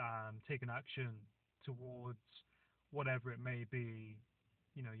 taking action towards whatever it may be,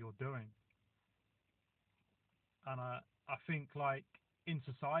 you're doing. And I think, in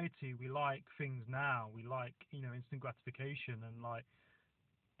society, we like things now. We like, instant gratification, and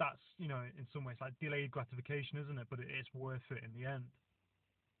that's, in some ways delayed gratification, isn't it? But it's worth it in the end.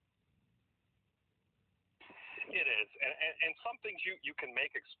 It is, and some things you can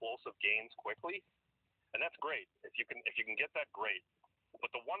make explosive gains quickly, and that's great. If you can get that, great.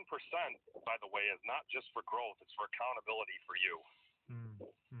 But the 1%, by the way, is not just for growth; it's for accountability for you.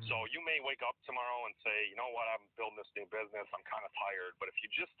 So you may wake up tomorrow and say, you know what, I'm building this new business. I'm kind of tired. But if you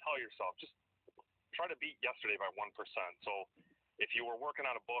just tell yourself, just try to beat yesterday by 1%. So if you were working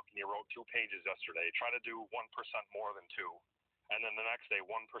on a book and you wrote 2 pages yesterday, try to do 1% more than 2. And then the next day, 1%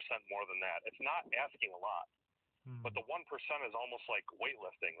 more than that. It's not asking a lot. But the 1% is almost like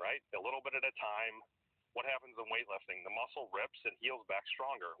weightlifting, right? A little bit at a time. What happens in weightlifting? The muscle rips and heals back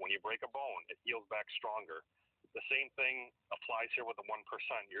stronger. When you break a bone, it heals back stronger. The same thing applies here with the 1%.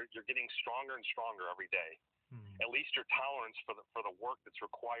 You're getting stronger and stronger every day. At least your tolerance for the work that's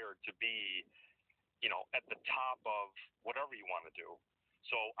required to be, at the top of whatever you want to do.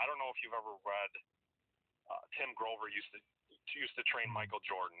 So I don't know if you've ever read, Tim Grover used to train Michael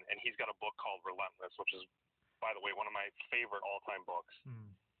Jordan, and he's got a book called Relentless, which is, by the way, one of my favorite all-time books.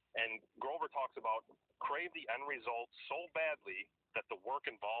 And Grover talks about crave the end result so badly that the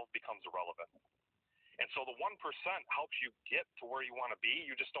work involved becomes irrelevant. And so the 1% helps you get to where you want to be.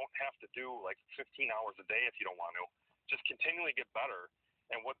 You just don't have to do 15 hours a day if you don't want to. Just continually get better.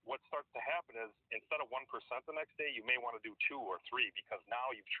 And what starts to happen is, instead of 1% the next day, you may want to do 2 or 3, because now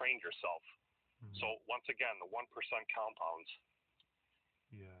you've trained yourself. So once again, the 1% compounds.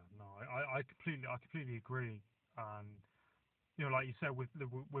 Yeah, no, I completely agree. And like you said, with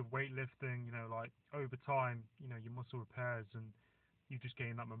weightlifting, over time, your muscle repairs, and you just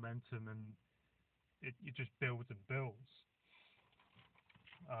gain that momentum, and it just builds and builds.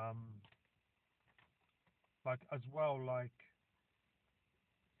 As well,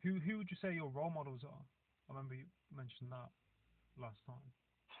 who would you say your role models are? I remember you mentioned that last time.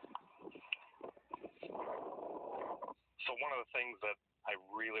 So one of the things that I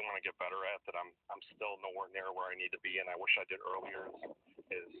really want to get better at, that I'm still nowhere near where I need to be, and I wish I did earlier,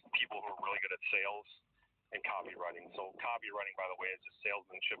 is people who are really good at sales and copywriting. So copywriting, by the way, is just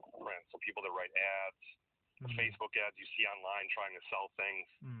salesmanship print. So people that write ads, the Facebook ads you see online trying to sell things.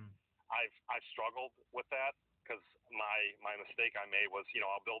 I've struggled with that, because my mistake I made was,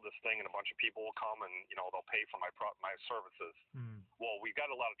 I'll build this thing and a bunch of people will come and, they'll pay for my services. Well, we've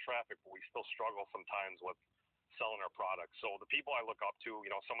got a lot of traffic, but we still struggle sometimes with selling our products. So the people I look up to,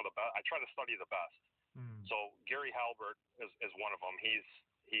 some of the best, I try to study the best. So Gary Halbert is one of them. He's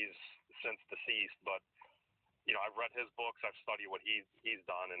since deceased, but I've read his books. I've studied what he's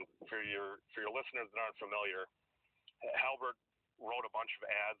done. And for your listeners that aren't familiar, Halbert wrote a bunch of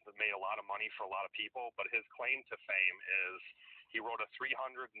ads that made a lot of money for a lot of people. But his claim to fame is he wrote a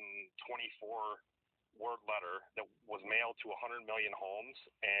 324-word letter that was mailed to 100 million homes.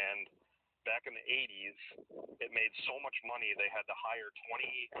 And back in the 80s, it made so much money they had to hire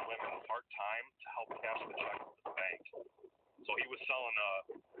 20 women part-time to help cash the check to the bank. So he was selling a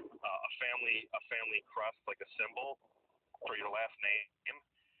family crest, like a symbol for your last name,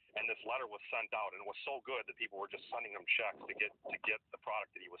 and this letter was sent out, and it was so good that people were just sending him checks to get the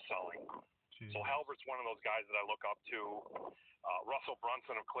product that he was selling. Jeez. So Halbert's one of those guys that I look up to. Russell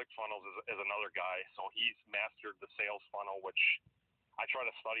Brunson of ClickFunnels is another guy. So he's mastered the sales funnel, which I try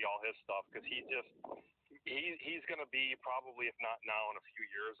to study all his stuff, because he's going to be probably, if not now, in a few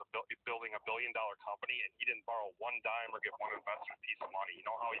years, building $1 billion company, and he didn't borrow one dime or get one investor's piece of money. You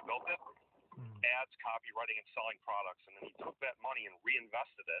know how he built it? Ads, copywriting, and selling products, and then he took that money and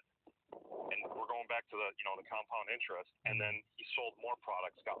reinvested it. And we're going back to the compound interest. And then he sold more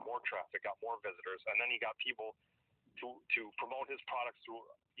products, got more traffic, got more visitors, and then he got people to promote his products through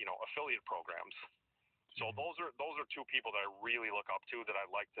affiliate programs. So those are two people that I really look up to, that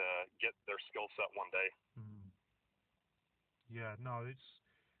I'd like to get their skill set one day. Yeah, no, it's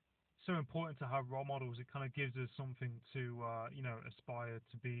so important to have role models. It kind of gives us something to aspire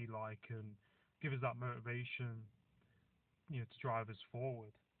to be like, and give us that motivation, to drive us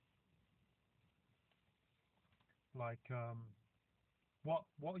forward. Like, what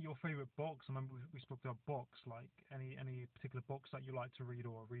are your favorite books? I remember we spoke about books. Like, any particular books that you like to read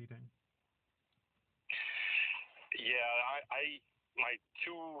or are reading? Yeah, my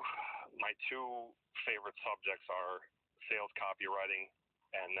two favorite subjects are sales copywriting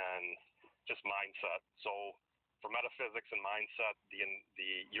and then just mindset. So for metaphysics and mindset,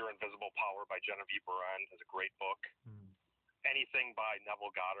 the Your Invisible Power by Genevieve Berend is a great book. Anything by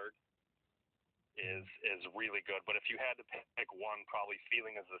Neville Goddard is really good. But if you had to pick one, probably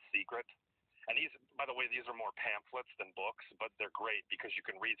Feeling is the Secret. And these, by the way, these are more pamphlets than books, but they're great because you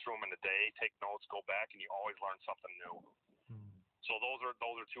can read through them in a day, take notes, go back, and you always learn something new. So those are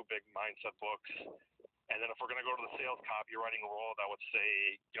two big mindset books. And then if we're going to go to the sales copywriting world, I would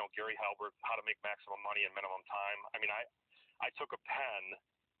say, Gary Halbert, How to Make Maximum Money in Minimum Time. I mean, I took a pen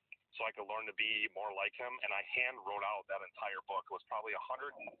so I could learn to be more like him, and I hand wrote out that entire book. It was probably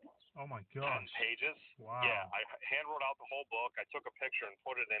 110 pages. Wow. Yeah, I hand wrote out the whole book. I took a picture and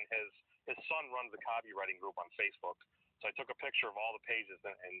put it in his son runs the copywriting group on Facebook. So I took a picture of all the pages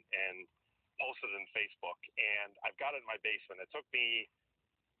and posted it in Facebook. And I've got it in my basement. It took me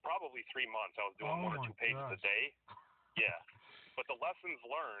probably 3 months. I was doing 1 or 2 pages a day. Yeah. But the lessons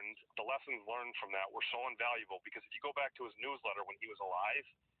learned from that were so invaluable because if you go back to his newsletter when he was alive,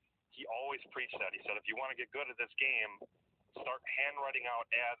 he always preached that. He said, if you want to get good at this game, start handwriting out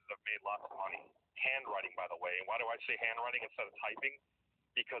ads that have made lots of money. Handwriting, by the way. And why do I say handwriting instead of typing?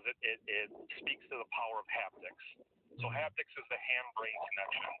 Because it speaks to the power of haptics. So haptics is the hand-brain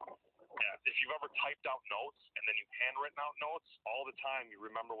connection. Yeah, if you've ever typed out notes and then you've handwritten out notes, all the time you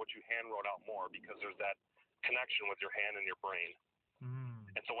remember what you hand wrote out more because there's that connection with your hand and your brain.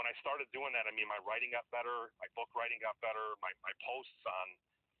 And so when I started doing that, I mean, my writing got better, my book writing got better, my posts on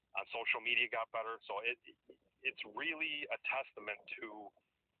social media got better. So it's really a testament to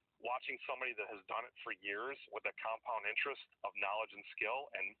watching somebody that has done it for years with a compound interest of knowledge and skill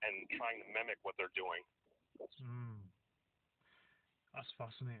and trying to mimic what they're doing. That's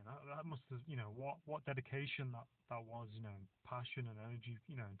fascinating. That must have, what dedication that was, passion and energy,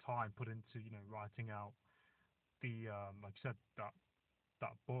 and time put into, writing out the, like you said,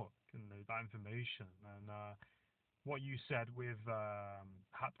 that book and that information. And what you said with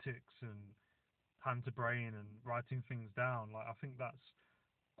haptics and hand to brain and writing things down, like I think that's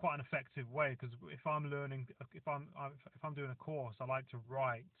quite an effective way because if I'm learning, if I'm doing a course, I like to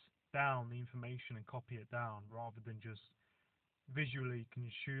write down the information and copy it down rather than just visually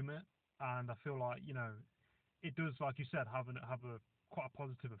consume it. And I feel like it does, like you said, have a quite a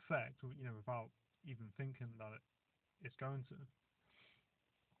positive effect, without even thinking that it's going to.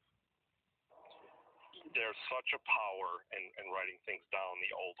 There's such a power in writing things down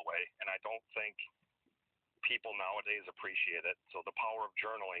the old way, and I don't think people nowadays appreciate it. So the power of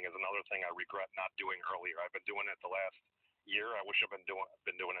journaling is another thing I regret not doing earlier. I've been doing it the last year. I wish I've been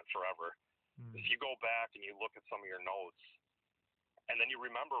doing it forever. If you go back and you look at some of your notes, and then you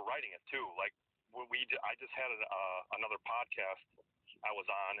remember writing it too. Like I just had another podcast I was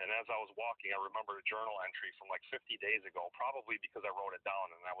on, and as I was walking, I remembered a journal entry from like 50 days ago, probably because I wrote it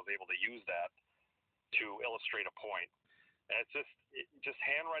down, and I was able to use that to illustrate a point. And it's just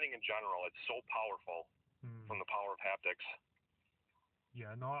handwriting in general. It's so powerful from the power of haptics.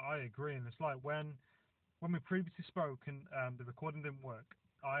 Yeah, no, I agree. And it's like when we previously spoke and the recording didn't work,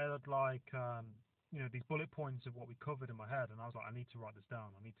 I had like these bullet points of what we covered in my head, and I was like, I need to write this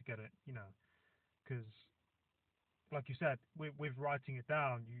down. I need to get it, because like you said, with writing it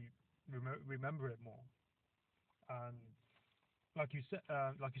down, you remember it more. And like you said,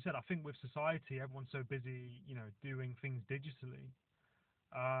 I think with society, everyone's so busy, doing things digitally.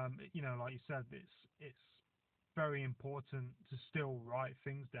 Like you said, it's very important to still write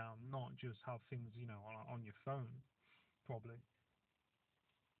things down, not just have things, on your phone, probably.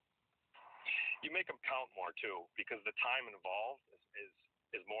 You make them count more too, because the time involved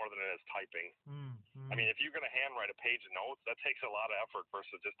is more than it is typing. I mean, if you're going to handwrite a page of notes, that takes a lot of effort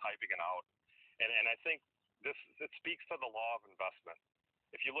versus just typing it out. And I think it speaks to the law of investment.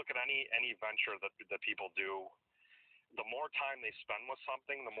 If you look at any venture that people do, the more time they spend with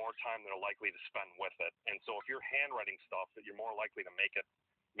something, the more time they're likely to spend with it. And so if you're handwriting stuff, that you're more likely to make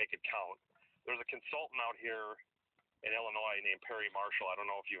it count. There's a consultant out here in Illinois named Perry Marshall. I don't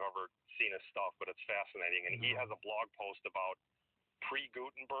know if you've ever seen his stuff, but it's fascinating. And he has a blog post about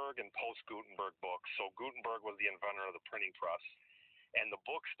pre-Gutenberg and post-Gutenberg books. So Gutenberg was the inventor of the printing press. And the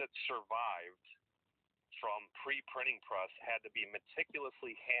books that survived from pre-printing press had to be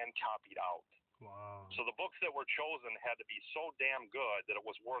meticulously hand-copied out. Wow. So the books that were chosen had to be so damn good that it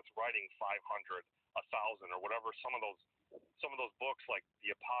was worth writing 500, 1,000, or whatever. Some of those books like the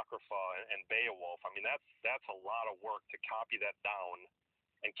Apocrypha and Beowulf. I mean, that's a lot of work to copy that down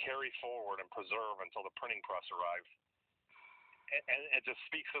and carry forward and preserve until the printing press arrives. And it just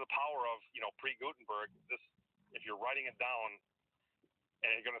speaks to the power of, pre-Gutenberg. This, if you're writing it down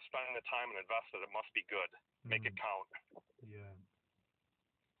and you're going to spend the time and invest it, it must be good. Make it count. Yeah.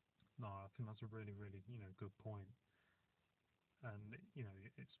 No, I think that's a really, really, good point. And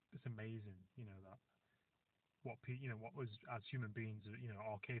it's amazing, that what was as human beings,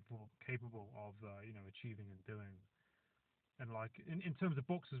 are capable of, achieving and doing. And like in terms of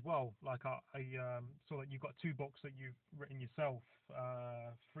books as well, like I saw that you've got 2 books that you've written yourself,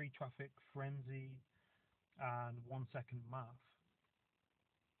 Free Traffic Frenzy and 1 Second Math.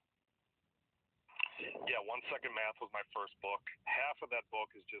 Yeah, 1 Second Math was my first book. Half of that book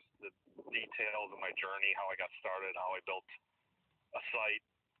is just the details of my journey, how I got started, how I built a site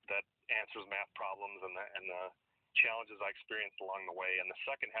that answers math problems, and the challenges I experienced along the way. And the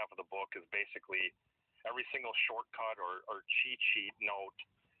second half of the book is basically every single shortcut or cheat sheet note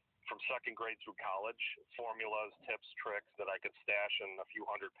from second grade through college, formulas, tips, tricks that I could stash in a few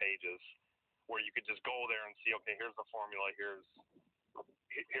hundred pages, where you could just go there and see, okay, here's the formula, here's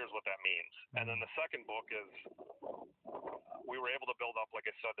what that means. And then the second book is, we were able to build up, like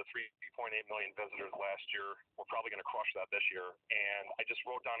I said, the 3.8 million visitors last year. We're probably going to crush that this year. And I just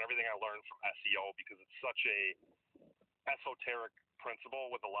wrote down everything I learned from SEO, because it's such a esoteric principle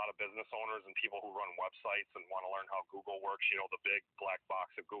with a lot of business owners and people who run websites and want to learn how Google works, the big black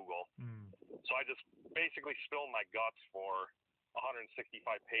box of Google. So I just basically spilled my guts for 165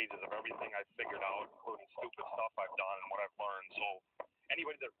 pages of everything I figured out, including stupid stuff I've done and what I've learned. So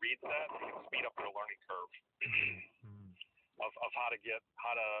anybody that reads that can speed up their learning curve of how to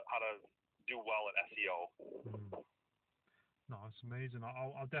do well at SEO. No, it's amazing.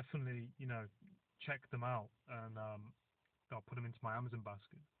 I'll definitely check them out, and I'll put them into my Amazon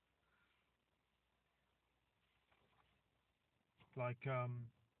basket. Like,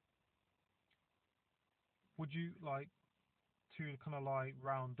 would you like to kind of like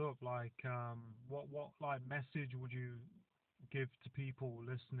round up, like, what like message would you give to people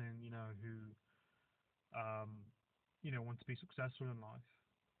listening, who want to be successful in life?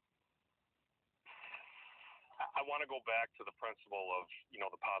 I want to go back to the principle of,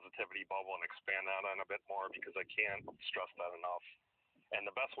 the positivity bubble and expand that on a bit more, because I can't stress that enough. And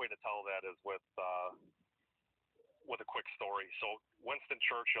the best way to tell that is with a quick story. So Winston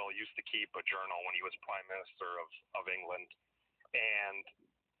Churchill used to keep a journal when he was Prime Minister of England. And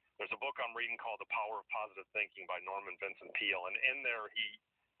there's a book I'm reading called The Power of Positive Thinking by Norman Vincent Peale. And in there,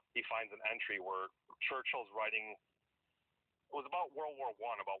 he finds an entry where Churchill's writing, it was about World War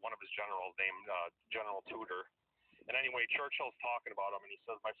I, about one of his generals named General Tudor. And anyway, Churchill's talking about him, and he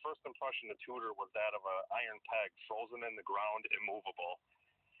says, my first impression of Tudor was that of an iron peg frozen in the ground, immovable.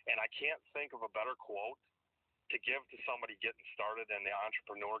 And I can't think of a better quote to give to somebody getting started in the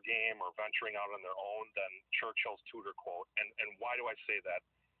entrepreneur game or venturing out on their own than Churchill's Tudor quote. And why do I say that?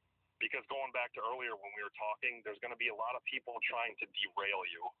 Because going back to earlier when we were talking, there's going to be a lot of people trying to derail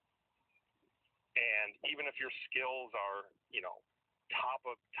you. And even if your skills are,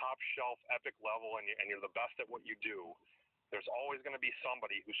 top shelf, epic level, and you're the best at what you do, there's always going to be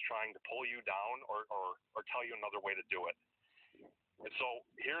somebody who's trying to pull you down or tell you another way to do it. And so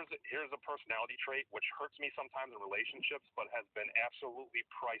here's a personality trait which hurts me sometimes in relationships, but has been absolutely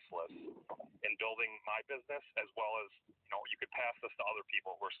priceless in building my business, as well as, you could pass this to other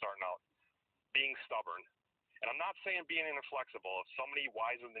people who are starting out. Being stubborn. And I'm not saying being inflexible. If somebody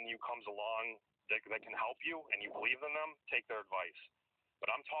wiser than you comes along that can help you and you believe in them, take their advice. But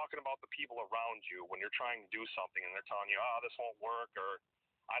I'm talking about the people around you when you're trying to do something and they're telling you, this won't work, or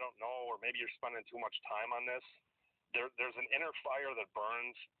I don't know, or maybe you're spending too much time on this. There's an inner fire that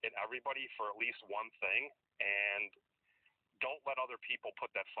burns in everybody for at least one thing, and don't let other people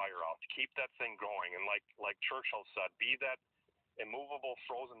put that fire out. Keep that thing going. And like Churchill said, be that immovable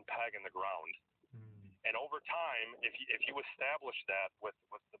frozen peg in the ground. And over time, if you establish that with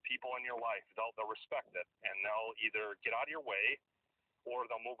the people in your life, they'll respect it, and they'll either get out of your way or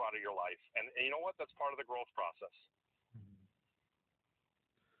they'll move out of your life. And you know what? That's part of the growth process.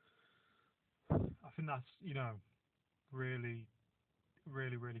 I think that's, really,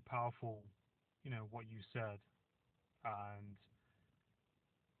 really, really powerful, what you said. And,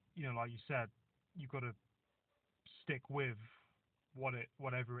 like you said, you've got to stick with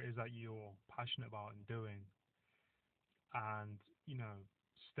whatever it is that you're passionate about and doing, and,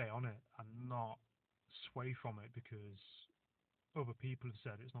 stay on it and not sway from it because other people have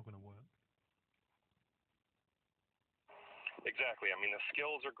said it's not going to work. Exactly. I mean, the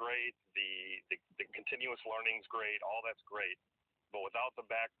skills are great. The continuous learning's great. All that's great. But without the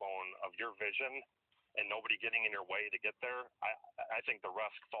backbone of your vision and nobody getting in your way to get there, I think the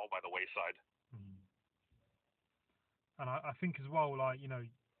rest fall by the wayside. Mm. And I think as well, like, you know,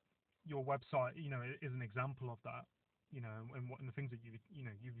 your website, you know, is an example of that, you know, and the things that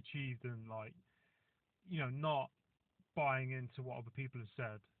you've achieved, and, like, you know, not buying into what other people have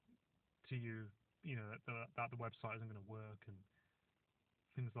said to you, you know, that the website isn't going to work and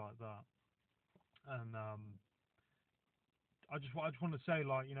things like that. And I just want to say,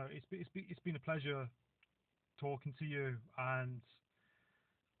 like, you know, it's been a pleasure talking to you, and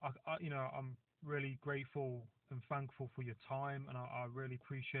I you know, I'm really grateful and thankful for your time, and I really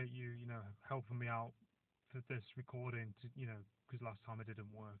appreciate you, you know, helping me out for this recording, to, you know, because last time it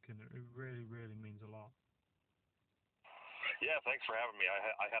didn't work, and it really, really means a lot. Yeah, thanks for having me.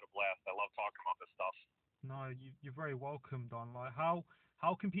 I had a blast. I love talking about this stuff. No, you're very welcome, Don. Like, how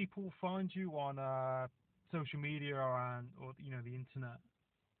can people find you on social media or you know, the internet?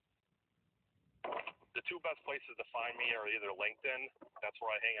 The two best places to find me are either LinkedIn. That's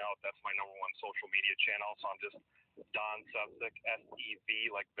where I hang out. That's my #1 social media channel. So I'm just Don Sevcik,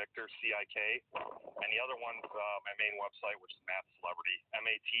 SEV, like Victor, CIK. And the other one's my main website, which is Matt Celebrity,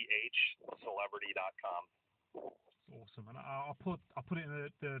 MATH Celebrity.com. Awesome, and I'll put it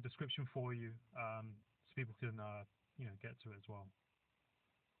in the description for you, so people can you know, get to it as well.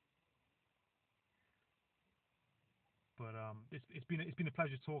 But it's been a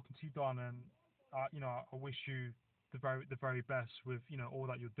pleasure talking to you, Don, and you know, I wish you the very best with, you know, all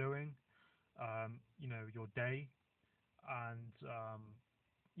that you're doing, you know, your day, and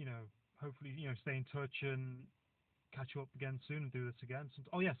you know, hopefully, you know, stay in touch and catch you up again soon and do this again.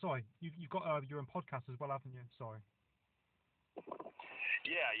 Oh yeah, sorry, you've got your own podcast as well, haven't you? Sorry.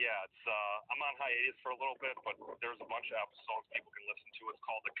 Yeah. It's I'm on hiatus for a little bit, but there's a bunch of episodes people can listen to. It's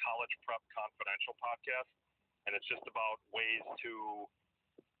called the College Prep Confidential Podcast, and it's just about ways to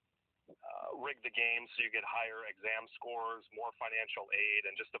rig the game so you get higher exam scores, more financial aid,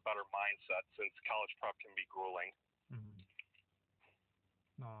 and just a better mindset, since college prep can be grueling. Mm-hmm.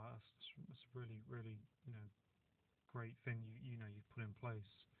 No, that's really, really, you know, great thing you know, you've put in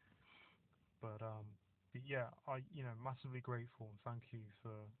place. But yeah, I, you know, massively grateful, and thank you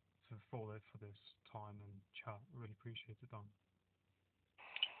for this time and chat. Really appreciate it, Don.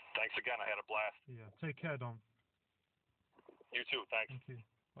 Thanks again. I had a blast. Yeah, take care, Don. You too. Thanks. Thank you.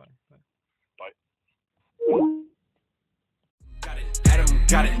 Bye. Bye. Got it.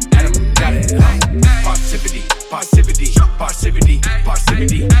 Parrsitivity.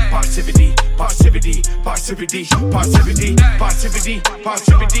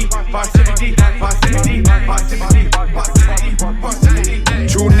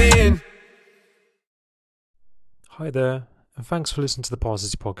 Tune in. Hi there, and thanks for listening to the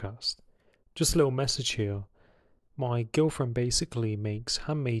Parrsitivity Podcast. Just a little message here. My girlfriend basically makes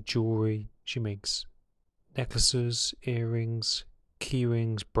handmade jewellery. She makes necklaces, earrings, key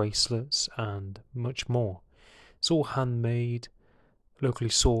rings, bracelets, and much more. It's all handmade, locally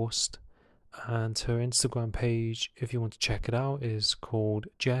sourced, and her Instagram page, if you want to check it out, is called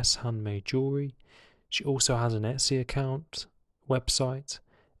Jess Handmade Jewelry. She also has an Etsy account, website,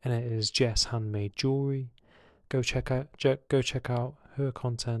 and it is Jess Handmade Jewelry. Go check out her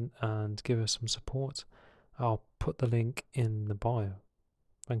content and give her some support. I'll put the link in the bio.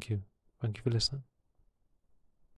 Thank you for listening.